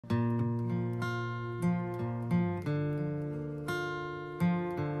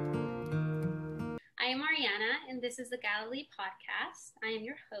This is the Galilee podcast. I am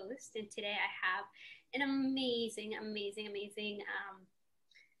your host, and today I have an amazing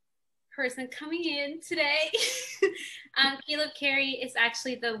person coming in today. Caleb Carey is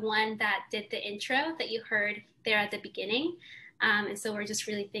actually the one that did the intro that you heard there at the beginning, and so we're just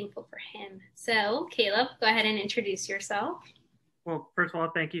really thankful for him. So, Caleb, go ahead and introduce yourself. Well, first of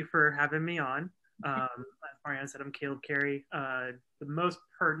all, thank you for having me on. As Mariana said, I'm Caleb Carey. The most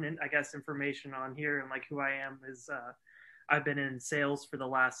pertinent, I guess, information on here and like who I am is I've been in sales for the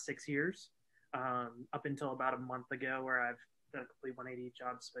last 6 years, up until about a month ago where I've done a complete 180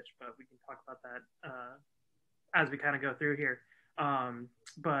 job switch, but we can talk about that as we kind of go through here.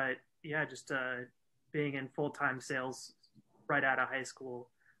 But yeah, just being in full-time sales right out of high school,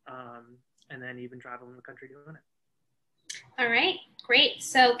 and then even traveling the country doing it. All right, great.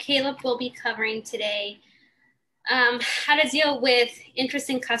 So Caleb will be covering today how to deal with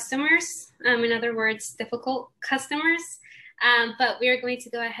interesting customers, in other words, difficult customers. But we are going to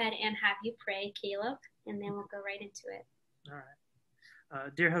go ahead and have you pray, Caleb, and then we'll go right into it. All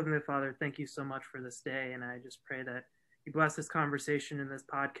right. Dear Heavenly Father, thank you so much for this day, and I just pray that you bless this conversation and this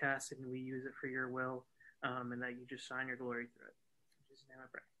podcast, and we use it for your will, and that you just shine your glory through it. In Jesus' name I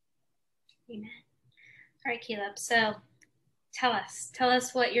pray. Amen. All right, Caleb. So tell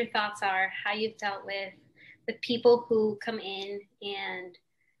us what your thoughts are, how you've dealt with the people who come in and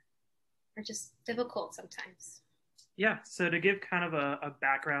are just difficult sometimes. Yeah, so to give kind of a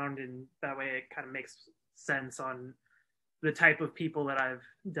background, and that way it kind of makes sense on the type of people that I've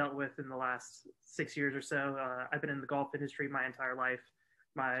dealt with in the last 6 years or so. I've been in the golf industry my entire life.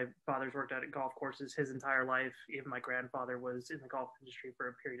 My father's worked at golf courses his entire life. Even my grandfather was in the golf industry for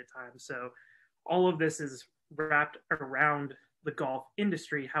a period of time. So all of this is wrapped around the golf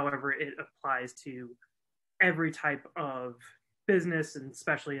industry. However, it applies to every type of business, and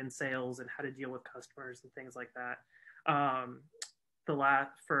especially in sales and how to deal with customers and things like that.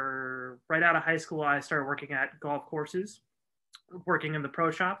 For right out of high school, I started working at golf courses, working in the pro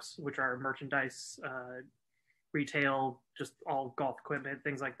shops, which are merchandise, retail, just all golf equipment,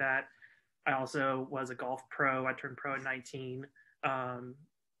 things like that. I also was a golf pro. I turned pro at 19.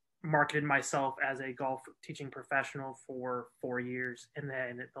 Marketed myself as a golf teaching professional for 4 years. And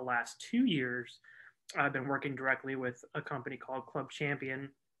then the last 2 years, I've been working directly with a company called Club Champion,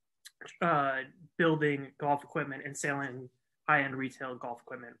 building golf equipment and selling high-end retail golf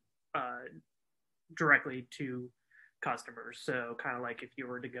equipment directly to customers. So kind of like if you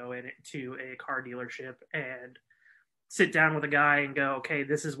were to go into a car dealership and sit down with a guy and go, okay,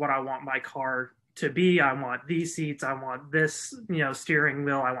 this is what I want my car to be. I want these seats. I want this, steering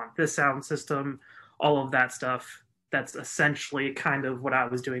wheel. I want this sound system, all of that stuff. That's essentially kind of what I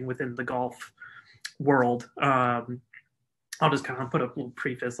was doing within the golf world. I'll just kind of put a little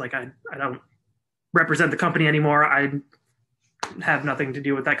preface, like I don't represent the company anymore. I have nothing to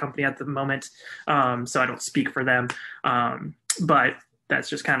do with that company at the moment. So I don't speak for them. But that's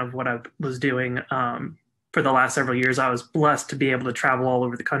just kind of what I was doing. For the last several years, I was blessed to be able to travel all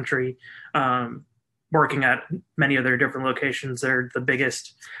over the country, working at many of their different locations. They're the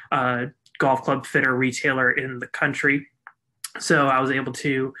biggest golf club fitter retailer in the country. So I was able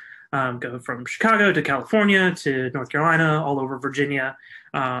to go from Chicago to California to North Carolina, all over Virginia,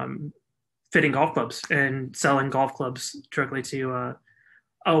 fitting golf clubs and selling golf clubs directly to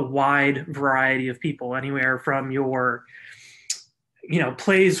a wide variety of people, anywhere from your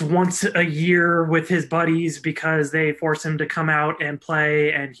plays once a year with his buddies because they force him to come out and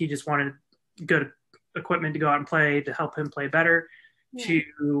play and he just wanted good equipment to go out and play to help him play better, to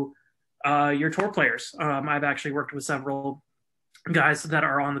your tour players. I've actually worked with several guys that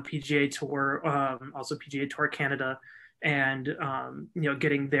are on the PGA Tour, also PGA Tour Canada, and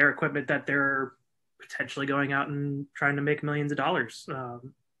getting their equipment that they're potentially going out and trying to make millions of dollars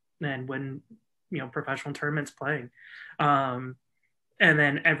and win professional tournaments playing. And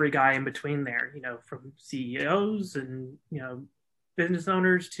then every guy in between there, from CEOs and, business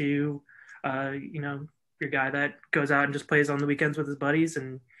owners to, your guy that goes out and just plays on the weekends with his buddies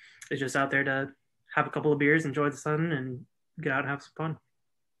and is just out there to have a couple of beers, enjoy the sun, and get out and have some fun.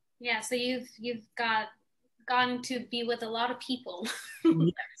 Yeah. So you've gotten to be with a lot of people.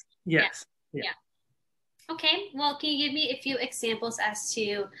 Yes. Yeah. Okay. Well, can you give me a few examples as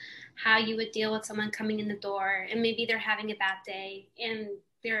to how you would deal with someone coming in the door and maybe they're having a bad day and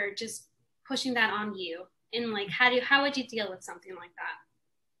they're just pushing that on you? And like, how would you deal with something like that?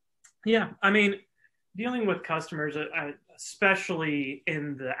 Yeah. I mean, dealing with customers, especially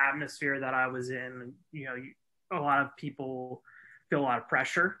in the atmosphere that I was in, a lot of people feel a lot of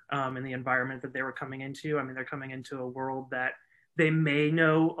pressure in the environment that they were coming into. I mean, they're coming into a world that they may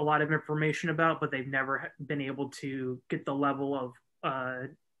know a lot of information about, but they've never been able to get the level of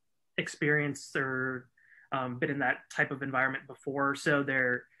experience or been in that type of environment before. So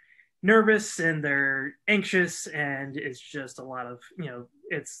they're nervous and they're anxious, and it's just a lot of,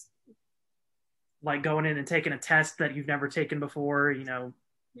 it's like going in and taking a test that you've never taken before.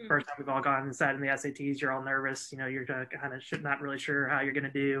 First time we've all gone and sat in the SATs, you're all nervous. You're kind of not really sure how you're going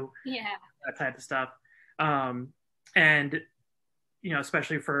to do. Yeah. That type of stuff. And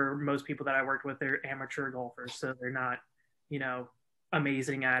especially for most people that I worked with, they're amateur golfers, so they're not,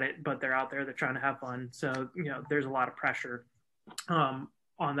 amazing at it, but they're out there, they're trying to have fun. So, there's a lot of pressure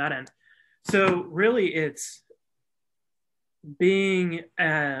on that end. So really it's being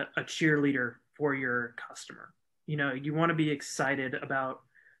a cheerleader for your customer. You want to be excited about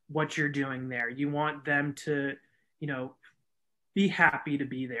what you're doing there. You want them to, be happy to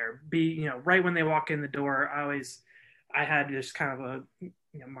be there. Be, right when they walk in the door, I had just kind of a,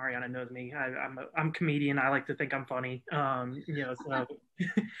 Mariana knows me. I'm a comedian. I like to think I'm funny. So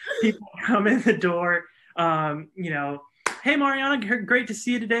people come in the door, hey Mariana, great to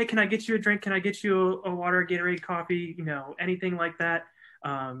see you today. Can I get you a drink? Can I get you a water, Gatorade, coffee? Anything like that.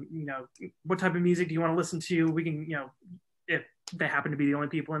 What type of music do you want to listen to? We can, if they happen to be the only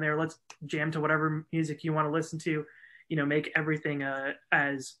people in there, let's jam to whatever music you want to listen to. Make everything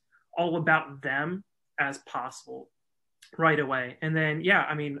as all about them as possible right away. And then,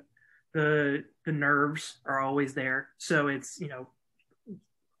 the nerves are always there. So it's,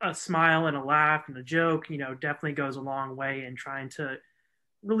 a smile and a laugh and a joke, definitely goes a long way in trying to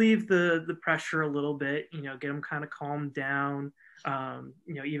relieve the pressure a little bit, get them kind of calmed down.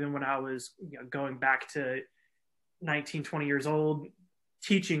 Even when I was, going back to 19, 20 years old,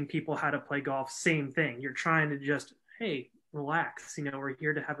 teaching people how to play golf, same thing. You're trying to just, hey, relax. We're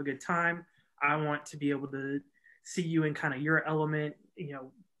here to have a good time. I want to be able to see you in kind of your element.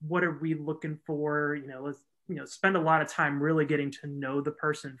 What are we looking for? Let's, spend a lot of time really getting to know the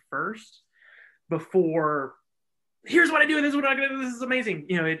person first before, here's what I do, and this is what I do, this is amazing.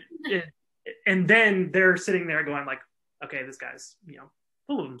 And then they're sitting there going like, okay, this guy's,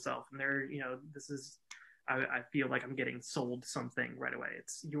 full of himself, and they're, this is, I feel like I'm getting sold something right away.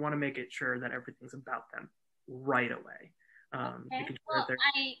 You want to make it sure that everything's about them right away. Okay. Well,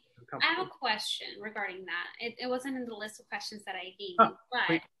 I have a question regarding that. It wasn't in the list of questions that I gave you,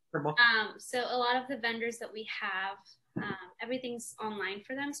 but so a lot of the vendors that we have, everything's online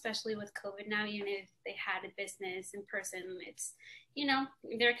for them, especially with COVID now. Even if they had a business in person, it's,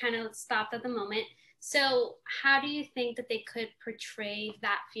 they're kind of stopped at the moment. So how do you think that they could portray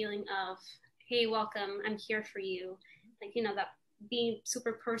that feeling of, hey, welcome, I'm here for you, like, that being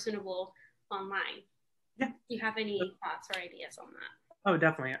super personable online? Yeah. Do you have any thoughts or ideas on that? Oh,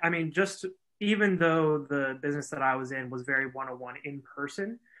 definitely. I mean, just even though the business that I was in was very one-on-one in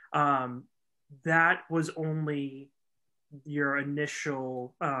person, that was only your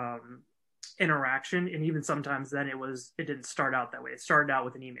initial interaction. And even sometimes then it didn't start out that way. It started out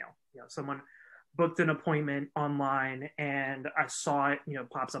with an email. Someone booked an appointment online and I saw it,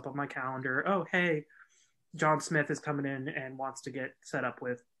 pops up on my calendar. Oh, hey, John Smith is coming in and wants to get set up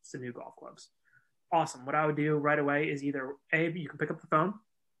with some new golf clubs. Awesome. What I would do right away is either A, you can pick up the phone,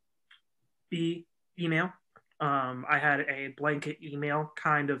 B, email. I had a blanket email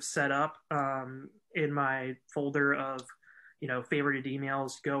kind of set up in my folder of, favorited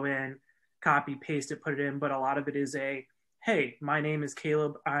emails. Go in, copy, paste it, put it in. But a lot of it is hey, my name is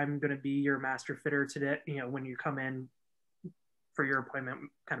Caleb. I'm going to be your master fitter today. When you come in for your appointment,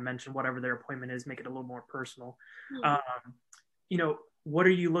 kind of mention whatever their appointment is, make it a little more personal. Mm-hmm. What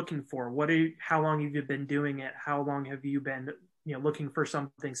are you looking for? How long have you been doing it? How long have you been, looking for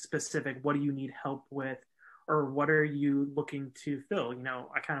something specific? What do you need help with? Or what are you looking to fill?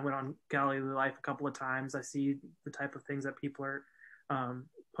 I kind of went on Gallery Life a couple of times. I see the type of things that people are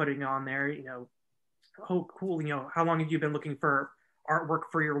putting on there. Oh, cool. How long have you been looking for artwork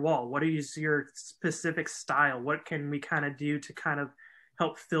for your wall? What is your specific style? What can we kind of do to kind of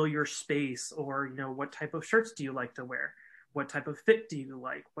help fill your space? Or, what type of shirts do you like to wear? What type of fit do you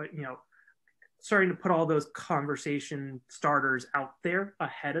like? What, starting to put all those conversation starters out there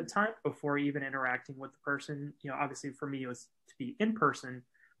ahead of time before even interacting with the person. Obviously for me, it was to be in person,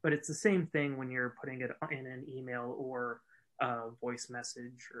 but it's the same thing when you're putting it in an email or a voice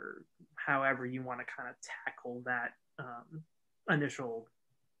message or however you want to kind of tackle that initial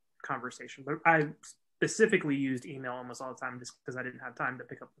conversation. But I specifically used email almost all the time just because I didn't have time to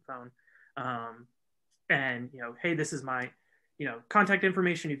pick up the phone. And, hey, this is my, contact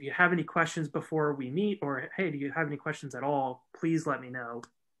information. If you have any questions before we meet, or, hey, do you have any questions at all? Please let me know,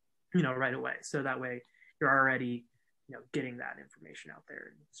 right away. So that way you're already, getting that information out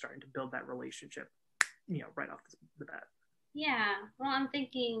there and starting to build that relationship, right off the bat. Yeah, well, I'm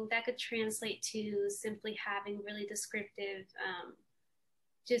thinking that could translate to simply having really descriptive,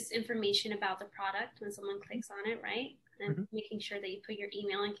 just information about the product when someone clicks on it, right? And making sure that you put your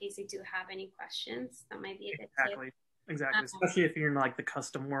email in case they do have any questions. That might be a good tip. Exactly. Especially if you're in like the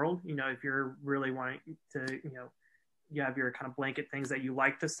custom world, if you're really wanting to, you have your kind of blanket things that you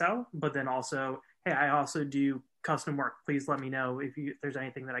like to sell, but then also, hey, I also do custom work. Please let me know if there's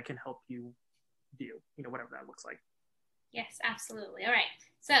anything that I can help you do, whatever that looks like. Yes, absolutely. All right.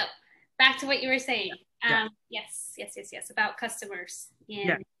 So back to what you were saying. Yes, about customers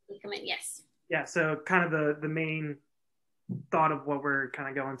and yes. Yeah. So kind of the main thought of what we're kind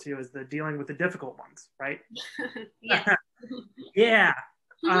of going to is the dealing with the difficult ones, right? Yeah.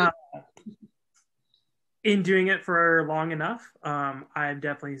 In doing it for long enough, I've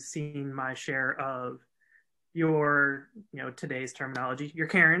definitely seen my share of your, today's terminology, your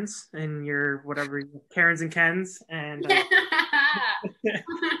Karens and your whatever Karens and Kens, and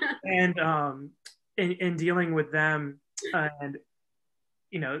and in dealing with them, and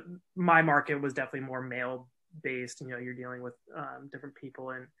my market was definitely more male based. You're dealing with different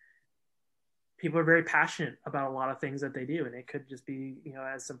people, and people are very passionate about a lot of things that they do, and it could just be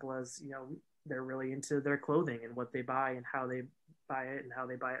as simple as they're really into their clothing and what they buy and how they buy it and how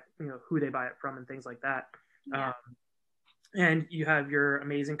they buy it, who they buy it from and things like that. Yeah. And you have your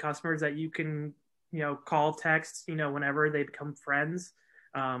amazing customers that you can, call, text, whenever they become friends.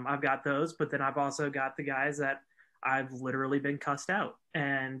 I've got those, but then I've also got the guys that I've literally been cussed out.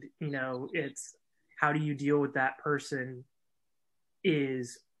 And, it's how do you deal with that person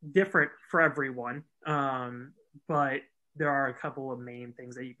is different for everyone. But there are a couple of main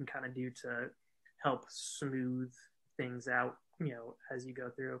things that you can kind of do to help smooth things out, as you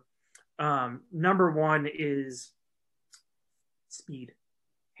go through. Number one is speed.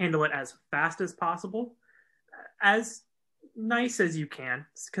 Handle it as fast as possible, as nice as you can,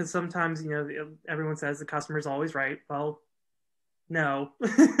 because sometimes everyone says the customer's always right. Well, no,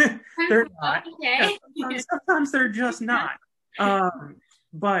 they're not. Okay. Sometimes they're just not.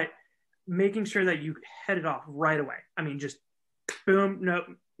 But making sure that you head it off right away. I mean, just boom, no,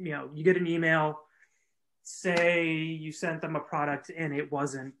 you get an email, say you sent them a product and it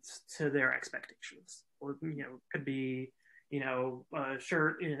wasn't to their expectations, or could be a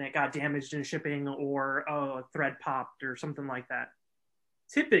shirt and it got damaged in shipping, or a thread popped or something like that.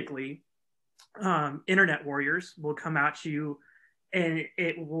 Typically, internet warriors will come at you and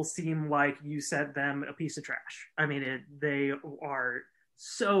it will seem like you sent them a piece of trash. I mean, they are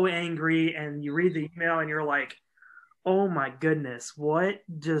so angry, and you read the email and you're like, oh my goodness, what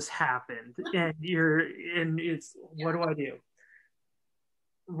just happened? And it's, what do I do?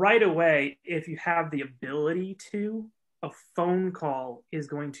 Right away, if you have the ability to, a phone call is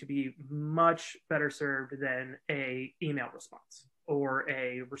going to be much better served than a email response or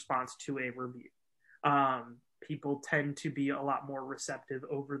a response to a review. People tend to be a lot more receptive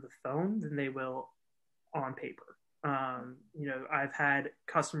over the phone than they will on paper. I've had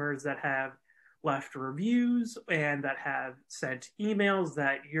customers that have left reviews and that have sent emails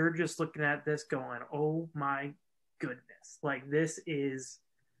that you're just looking at this going, oh my goodness, like this is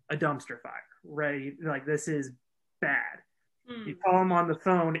a dumpster fire, right? Like this is bad. You call them on the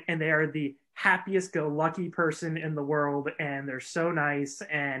phone and they are the happiest go lucky person in the world, and they're so nice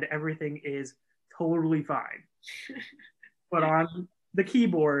and everything is totally fine. But on the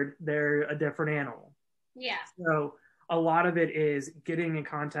keyboard, they're a different animal. Yeah. So a lot of it is getting in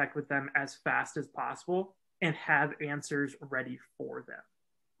contact with them as fast as possible and have answers ready for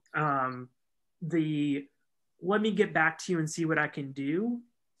them. The let me get back to you and see what I can do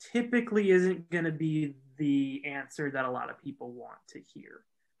typically isn't going to be the answer that a lot of people want to hear,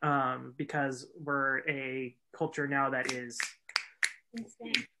 because we're a culture now that is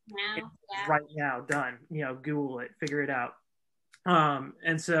right now done. Google it, figure it out.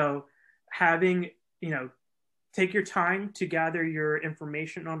 And so having, take your time to gather your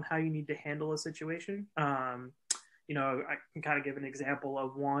information on how you need to handle a situation. I can kind of give an example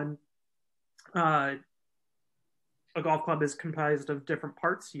of one. A golf club is comprised of different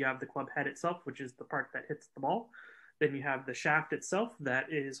parts. You have the club head itself, which is the part that hits the ball. Then you have the shaft itself that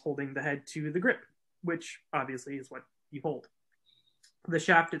is holding the head to the grip, which obviously is what you hold. The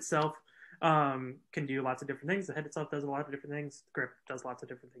shaft itself can do lots of different things. The head itself does a lot of different things. The grip does lots of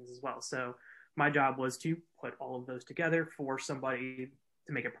different things as well. So my job was to put all of those together for somebody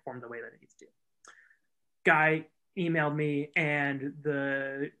to make it perform the way that it needs to. Guy emailed me, and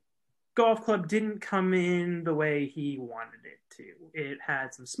the golf club didn't come in the way he wanted it to. It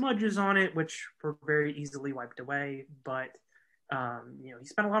had some smudges on it, which were very easily wiped away. But he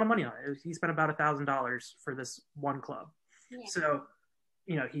spent a lot of money on it. He spent about $1,000 for this one club. Yeah. So,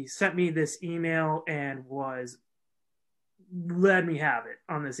 he sent me this email and let me have it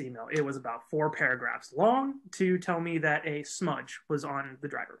on this email. It was about 4 paragraphs long to tell me that a smudge was on the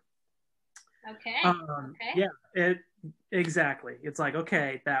driver. Okay. Yeah, exactly. It's like,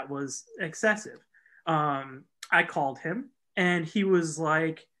 okay, that was excessive. I called him and he was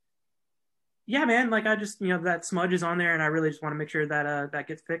like, yeah, man, like I just, that smudge is on there and I really just want to make sure that that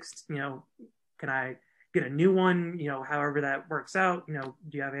gets fixed. Can I get a new one? However that works out, do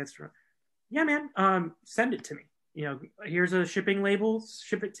you have an answer? Yeah, man, send it to me. Here's a shipping label,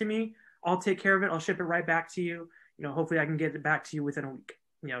 ship it to me. I'll take care of it. I'll ship it right back to you. Hopefully I can get it back to you within a week.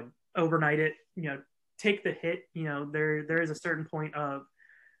 Overnight it, take the hit. There is a certain point of,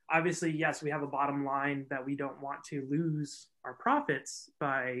 obviously, yes, we have a bottom line that we don't want to lose our profits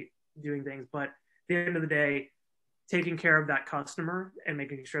by doing things, but at the end of the day, taking care of that customer and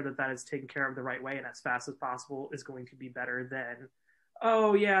making sure that is taken care of the right way and as fast as possible is going to be better than,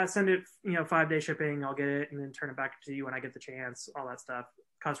 oh yeah, send it, 5-day shipping, I'll get it and then turn it back to you when I get the chance, all that stuff.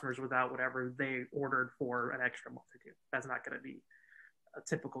 Customers without whatever they ordered for an extra month or two. That's not going to be a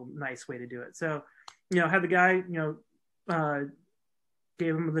typical nice way to do it. So, had the guy,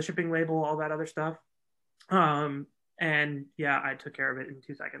 gave him the shipping label, all that other stuff. And yeah, I took care of it in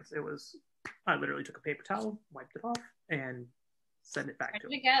 2 seconds. I literally took a paper towel, wiped it off, and sent it back to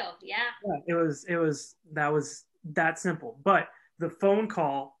him. Ready to go. Yeah. That was that simple. But the phone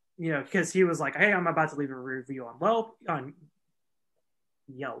call, because he was like, hey, I'm about to leave a review on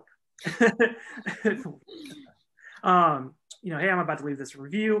Yelp. Hey, I'm about to leave this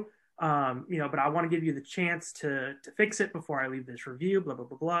review, but I want to give you the chance to fix it before I leave this review, blah, blah,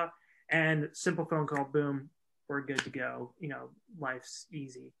 blah, blah. And simple phone call, boom, we're good to go. Life's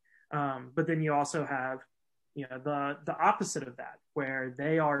easy. But then you also have, the opposite of that, where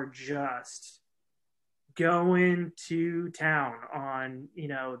they are just going to town on,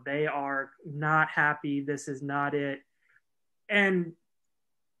 they are not happy. This is not it. And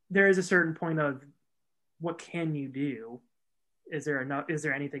there is a certain point of, what can you do? Is there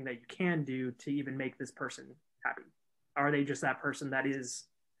anything that you can do to even make this person happy? Are they just that person that is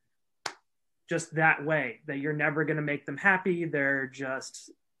just that way, that you're never going to make them happy? They're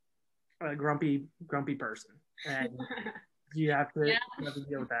just a grumpy person, and you have to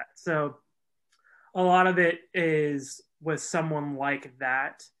deal with that. So a lot of it is with someone like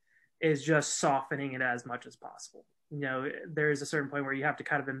that is just softening it as much as possible. There's a certain point where you have to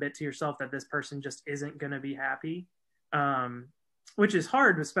kind of admit to yourself that this person just isn't going to be happy, which is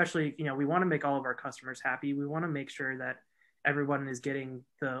hard, especially, we want to make all of our customers happy. We want to make sure that everyone is getting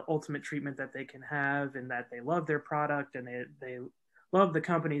the ultimate treatment that they can have and that they love their product and they love the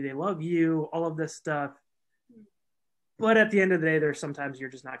company, they love you, all of this stuff. But at the end of the day, there's sometimes you're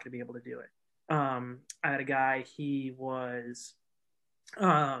just not going to be able to do it. I had a guy, he was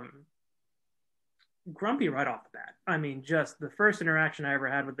grumpy right off the bat. I mean, just the first interaction I ever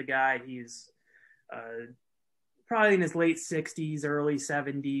had with the guy, he's probably in his late 60s, early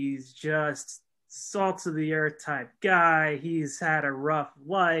 70s, just salts of the earth type guy. He's had a rough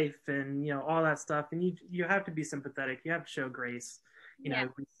life and, all that stuff. And you have to be sympathetic. You have to show grace.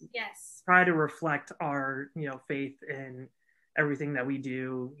 Yes. Try to reflect our, faith in everything that we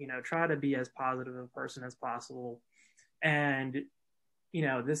do, try to be as positive a person as possible. And,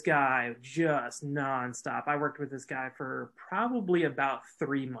 this guy just nonstop. I worked with this guy for probably about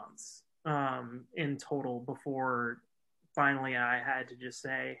 3 months in total before finally I had to just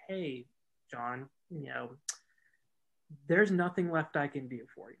say, hey, John, there's nothing left I can do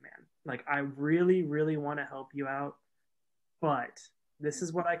for you, man. Like, I really, really want to help you out, but this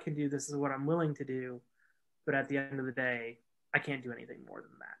is what I can do. This is what I'm willing to do. But at the end of the day, I can't do anything more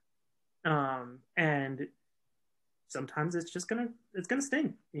than that. And sometimes it's gonna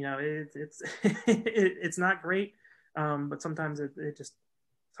sting. It's not great, but sometimes it's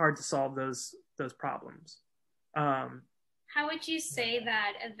hard to solve those problems. How would you say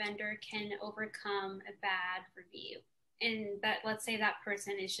that a vendor can overcome a bad review? And that, let's say that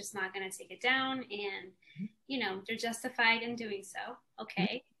person is just not going to take it down and, they're justified in doing so.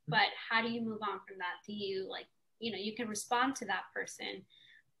 Okay. But how do you move on from that? Do you you can respond to that person,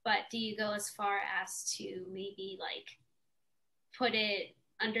 but do you go as far as to maybe put it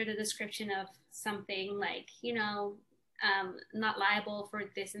under the description of something like, not liable for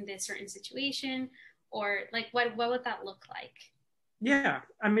this and this certain situation? Or what would that look like? Yeah.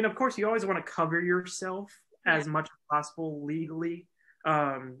 I mean, of course, you always want to cover yourself as much as possible legally.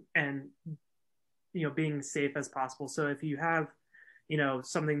 and being safe as possible. So if you have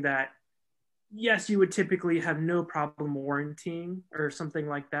something that, yes, you would typically have no problem warranting or something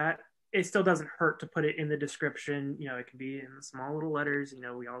like that, it still doesn't hurt to put it in the description. It can be in the small little letters.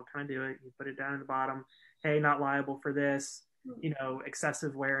 We all kind of do it. You put it down in the bottom. Hey, not liable for this.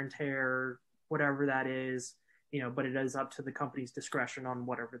 Excessive wear and tear, whatever that is. But it is up to the company's discretion on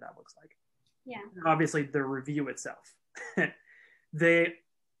whatever that looks like. Yeah. Obviously, the review itself, they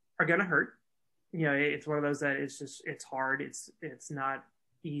are gonna hurt. It's one of those that it's hard. It's not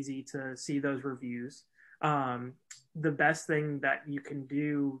easy to see those reviews. The best thing that you can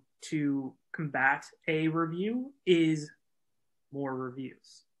do to combat a review is more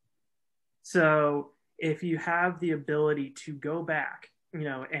reviews. So if you have the ability to go back,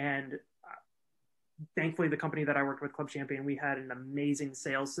 and thankfully the company that I worked with, Club Champion, we had an amazing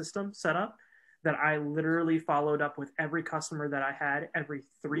sales system set up that I literally followed up with every customer that I had every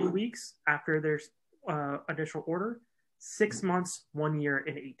 3 weeks after their initial order, 6 months, 1 year,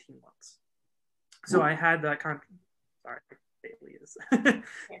 and 18 months. So I had that sorry, Bailey is.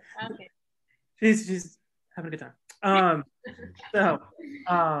 Okay. She's having a good time.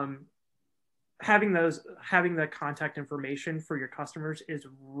 Having the contact information for your customers is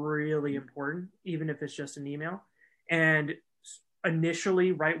really important, even if it's just an email. And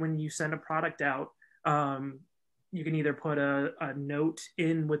initially, right when you send a product out, you can either put a note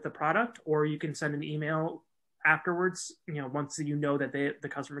in with the product, or you can send an email afterwards, once that the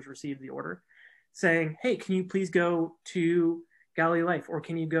customers received the order, saying, hey, can you please go to Galley Life, or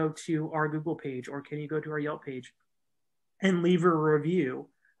can you go to our Google page, or can you go to our Yelp page and leave a review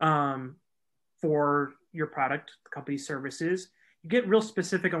for your product, the company's services. You get real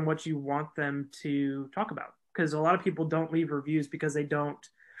specific on what you want them to talk about, because a lot of people don't leave reviews because they're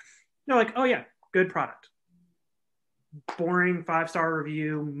like, oh yeah, good product. Boring 5-star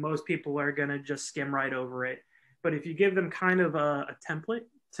review. Most people are going to just skim right over it. But if you give them kind of a template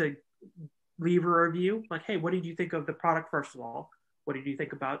to leave a review, like, hey, what did you think of the product, first of all? What did you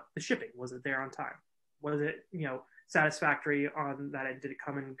think about the shipping? Was it there on time? Was it, satisfactory on that end? Did it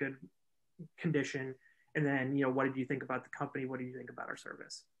come in good condition? And then, what did you think about the company? What do you think about our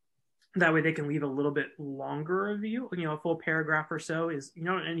service? That way they can leave a little bit longer review, a full paragraph or so. Is, you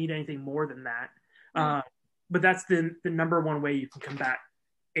don't need anything more than that. But that's the number one way you can combat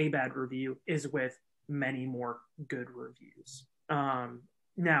a bad review, is with many more good reviews.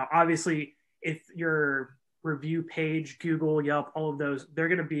 Now, obviously, if your review page, Google, Yelp, all of those, you're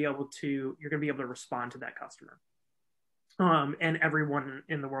going to be able to respond to that customer. And everyone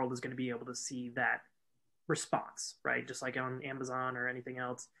in the world is going to be able to see that response, right? Just like on Amazon or anything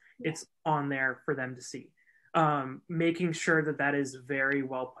else, it's on there for them to see. Making sure that is very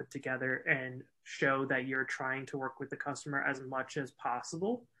well put together and show that you're trying to work with the customer as much as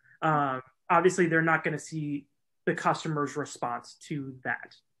possible. Obviously, they're not going to see the customer's response to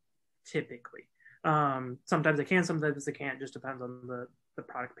that, typically. Sometimes they can, sometimes they can't. Just depends on the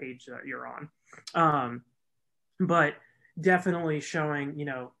product page that you're on. But definitely showing,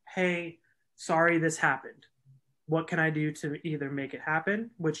 hey, sorry this happened. What can I do to either make it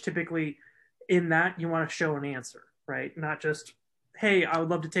happen? Which typically in that you want to show an answer, right? Not just, hey, I would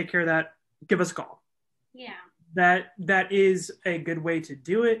love to take care of that. Give us a call. Yeah. That is a good way to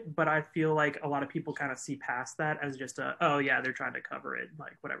do it, but I feel like a lot of people kind of see past that as just oh yeah, they're trying to cover it,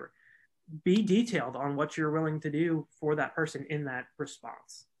 like whatever. Be detailed on what you're willing to do for that person in that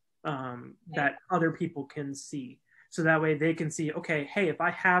response, that other people can see. So that way they can see, okay, hey, if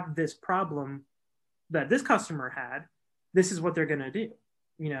I have this problem that this customer had, this is what they're going to do,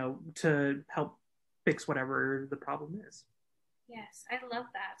 to help fix whatever the problem is. Yes, I love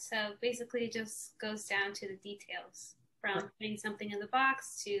that. So basically it just goes down to the details, from putting something in the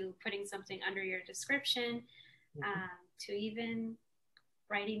box to putting something under your description, to even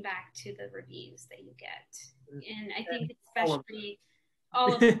writing back to the reviews that you get. And I think especially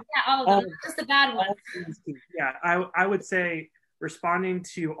all of them, not just the bad ones. Yeah, I would say responding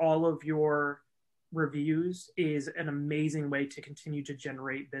to all of your reviews is an amazing way to continue to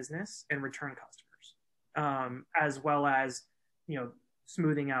generate business and return customers, as well as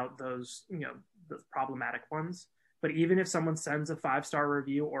smoothing out those those problematic ones. But even if someone sends a 5-star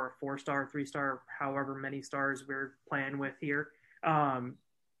review or a 4-star, 3-star, however many stars we're playing with here,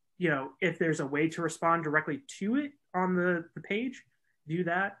 if there's a way to respond directly to it on the page, do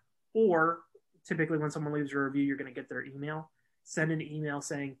that. Or typically when someone leaves a review, you're going to get their email. Send an email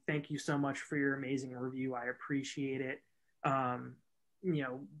saying, thank you so much for your amazing review. I appreciate it.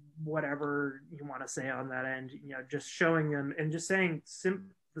 Whatever you want to say on that end, just showing them and just saying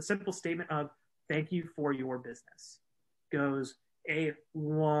the simple statement of thank you for your business goes a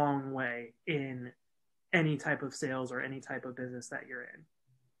long way in any type of sales or any type of business that you're in.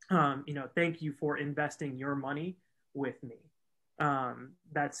 Thank you for investing your money with me.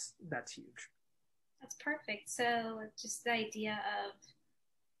 That's huge. That's perfect. So just the idea of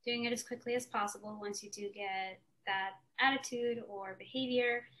doing it as quickly as possible once you do get that attitude or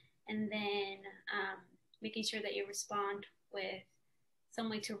behavior, and then making sure that you respond with some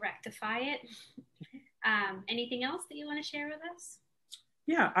way to rectify it. Anything else that you want to share with us?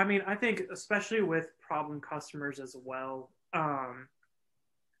 Yeah, I mean, I think especially with problem customers as well,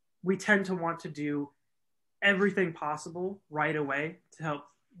 we tend to want to do everything possible right away to help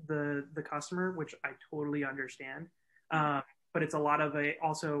the customer, which I totally understand. But it's a lot of a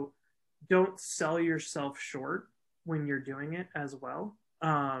also don't sell yourself short when you're doing it as well.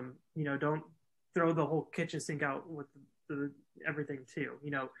 Don't throw the whole kitchen sink out with everything too.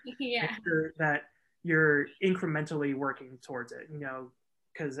 Yeah. Make sure that you're incrementally working towards it.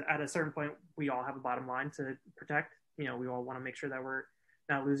 Because at a certain point, we all have a bottom line to protect. We all want to make sure that we're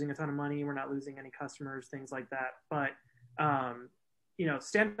not losing a ton of money, we're not losing any customers, things like that. But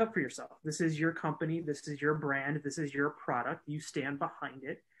stand up for yourself. This is your company, this is your brand, this is your product. You stand behind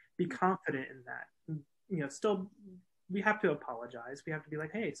it. Be confident in that. Still, we have to apologize. We have to be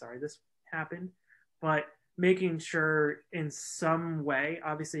like, hey, sorry, this happened. But making sure in some way,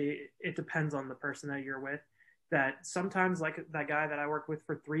 obviously, it depends on the person that you're with. That sometimes, like that guy that I worked with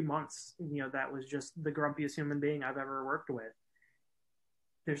for 3 months, that was just the grumpiest human being I've ever worked with.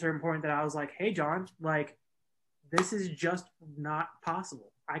 There's a certain point that I was like, hey, John, like, this is just not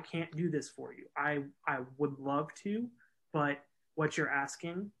possible. I can't do this for you. I would love to, but what you're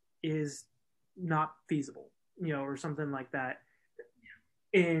asking is not feasible, or something like that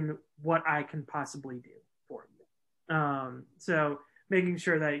in what I can possibly do for you. So making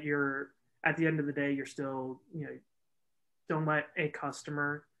sure that you're, at the end of the day, you're still, don't let a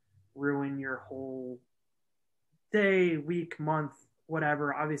customer ruin your whole day, week, month,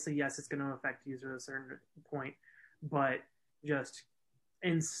 whatever. Obviously, yes, it's going to affect you to a certain point, but just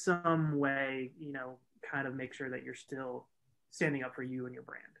in some way, kind of make sure that you're still standing up for you and your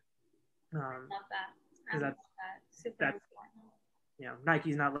brand. I love that. I love that. Super important.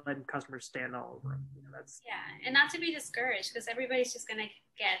 Nike's not letting customers stand all over them. And not to be discouraged, because everybody's just gonna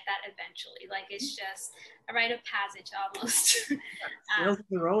get that eventually. Like, it's just a rite of passage almost. Sales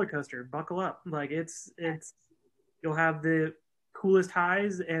is a roller coaster. Buckle up. Like it's you'll have the coolest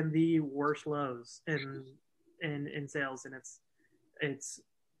highs and the worst lows in sales, and it's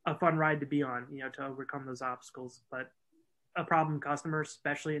a fun ride to be on, to overcome those obstacles. But a problem customer,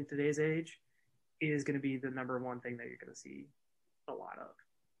 especially in today's age, is going to be the number one thing that you're going to see a lot of.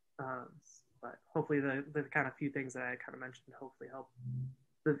 But hopefully the kind of few things that I kind of mentioned hopefully help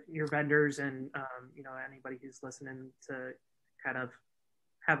your vendors and anybody who's listening to kind of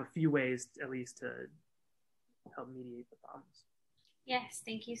have a few ways at least to help mediate the problems. Yes,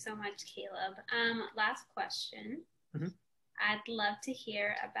 thank you so much, Caleb. Last question. Mm-hmm. I'd love to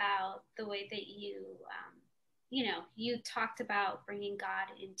hear about the way that you talked about bringing God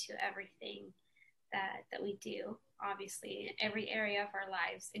into everything that we do, obviously, in every area of our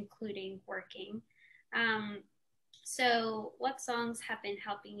lives, including working. So what songs have been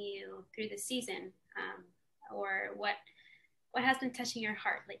helping you through the season, or what has been touching your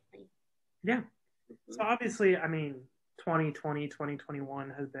heart lately? Yeah. Mm-hmm. So obviously, I mean, 2020, 2021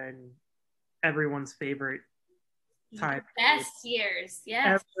 has been everyone's favorite time. Best years,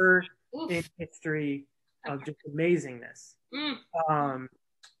 yes. Ever in history of just amazingness.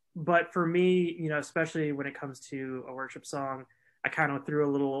 But for me, especially when it comes to a worship song, I kind of threw a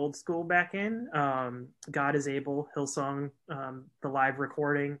little old school back in. God is Able, Hillsong, the live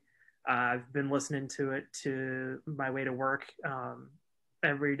recording. I've been listening to it to my way to work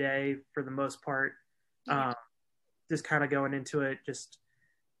every day for the most part. Just kind of going into it, just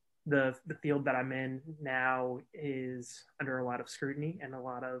the field that I'm in now is under a lot of scrutiny, and a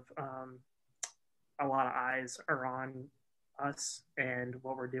lot of eyes are on us and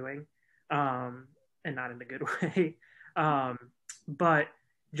what we're doing, and not in a good way. But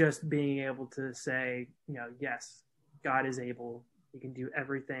just being able to say, yes, God is able. He can do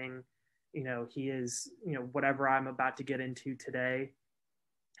everything. He is, whatever I'm about to get into today,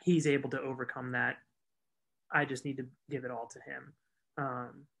 he's able to overcome that. I just need to give it all to him.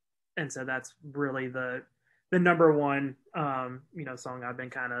 And so that's really the number one, song I've been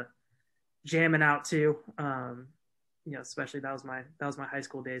kind of jamming out to. Especially that was my high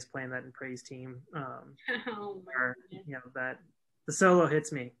school days playing that in praise team. Where, that the solo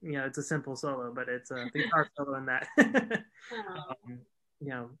hits me. It's a simple solo, but it's the guitar solo in that.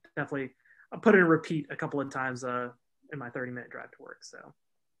 Definitely. I'll put it in repeat a couple of times in my 30-minute drive to work. So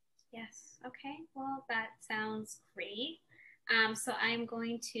yes. Okay. Well, that sounds great. So I'm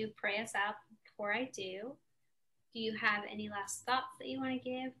going to pray us out before I do. Do you have any last thoughts that you want to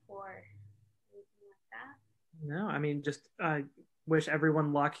give or anything like that? no, I mean, just wish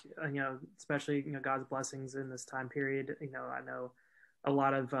everyone luck, especially, God's blessings in this time period. I know a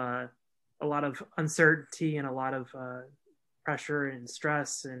lot of uncertainty and a lot of pressure and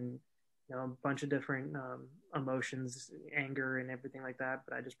stress and, a bunch of different emotions, anger and everything like that.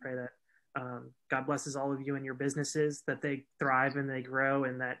 But I just pray that God blesses all of you and your businesses, that they thrive and they grow,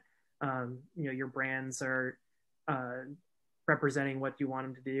 and that, your brands are representing what you want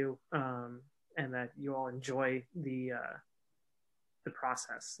them to do. And that you all enjoy the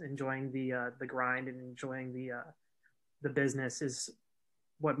process, enjoying the grind, and enjoying the business is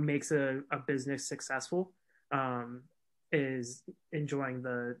what makes a business successful. Is enjoying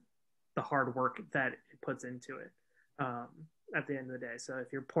the hard work that it puts into it at the end of the day. So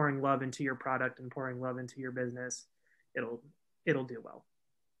if you're pouring love into your product and pouring love into your business, it'll do well.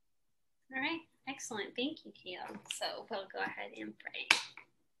 All right. Excellent. Thank you, Caleb. So we'll go ahead and pray.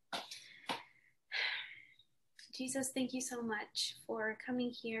 Jesus, thank you so much for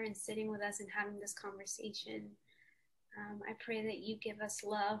coming here and sitting with us and having this conversation. I pray that you give us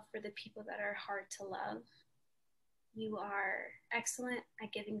love for the people that are hard to love. You are excellent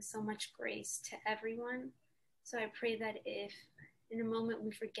at giving so much grace to everyone. So I pray that if in a moment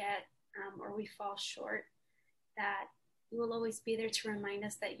we forget or we fall short, that you will always be there to remind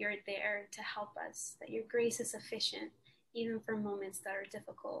us that you're there to help us, that your grace is sufficient, even for moments that are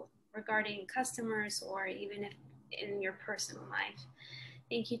difficult regarding customers or even if in your personal life.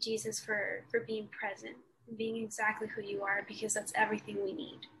 Thank you, Jesus, for being present and being exactly who you are, because that's everything we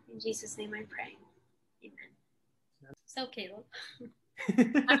need. In Jesus' name I pray. Amen. So, Caleb,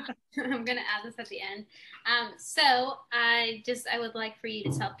 I'm going to add this at the end. So I would like for you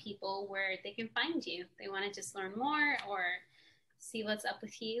to tell people where they can find you. If they want to just learn more or see what's up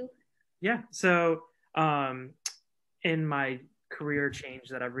with you. Yeah. So in my career change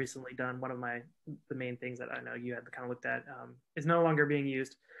that I've recently done, one of the main things that I know you had kind of looked at is no longer being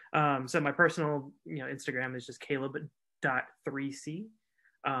used. So my personal Instagram is just caleb.3c.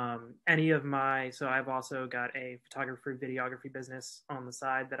 So I've also got a photography videography business on the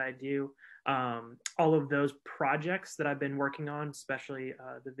side that I do. All of those projects that I've been working on, especially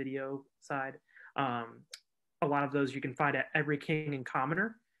the video side, a lot of those you can find at Every King and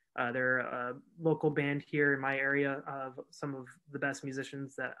Commoner. They're a local band here in my area of some of the best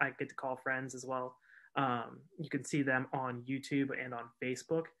musicians that I get to call friends as well. You can see them on YouTube and on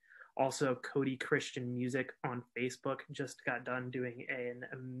Facebook. Also, Cody Christian Music on Facebook just got done doing an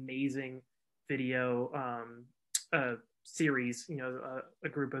amazing video series, a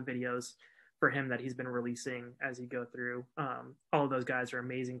group of videos for him that he's been releasing as he go through. All of those guys are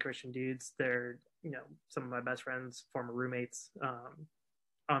amazing Christian dudes. They're, some of my best friends, former roommates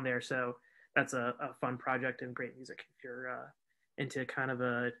on there. So that's a fun project and great music if you're into kind of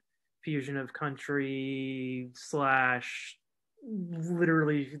a fusion of country /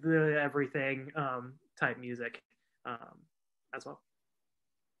 literally everything type music as well.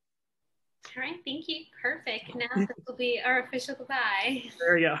 All right, thank you. Perfect. Now this will be our official goodbye.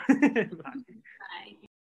 There we go. Bye.